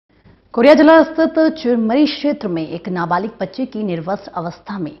Korea जिला स्थित चिरमरी क्षेत्र में एक नाबालिग बच्चे की निर्वस्त्र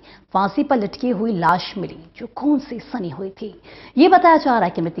अवस्था में फांसी पर लटकी हुई लाश मिली, जो खून से सनी हुई थी। ये बताया जा रहा है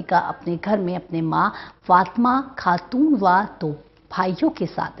कि मृतका अपने घर में अपने मां फातिमा खातून व दो भाइयों के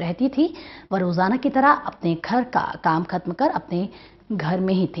साथ रहती थी। वह रोजाना की तरह अपने घर का काम खत्म कर अपने घर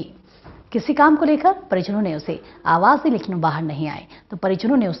में ही थी। किसी काम को लेकर परिजनों ने उसे आवाज दी, लेकिन वो बाहर नहीं आए, तो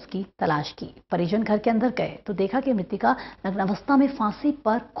परिजनों ने उसकी तलाश की। परिजन घर के अंदर गए तो देखा कि मृतका नग्न अवस्था में फांसी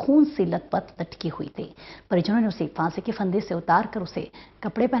पर खून से लथपथ लटकी हुई थी। परिजनों ने उसे फांसी के फंदे से उतार कर उसे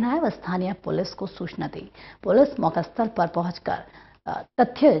कपड़े पहनाए व स्थानीय पुलिस को सूचना दी। पुलिस मौका स्थल पर पहुंचकर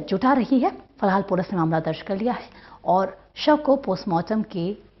तथ्य जुटा रही है। फिलहाल पुलिस ने मामला दर्ज कर लिया है और शव को पोस्टमार्टम के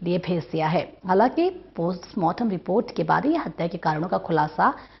लिए भेज दिया है। हालांकि पोस्टमार्टम रिपोर्ट के बाद ही हत्या के कारणों का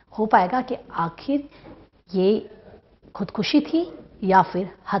खुलासा हो पाएगा कि आखिर ये खुदकुशी थी या फिर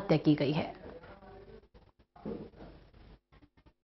हत्या की गई है।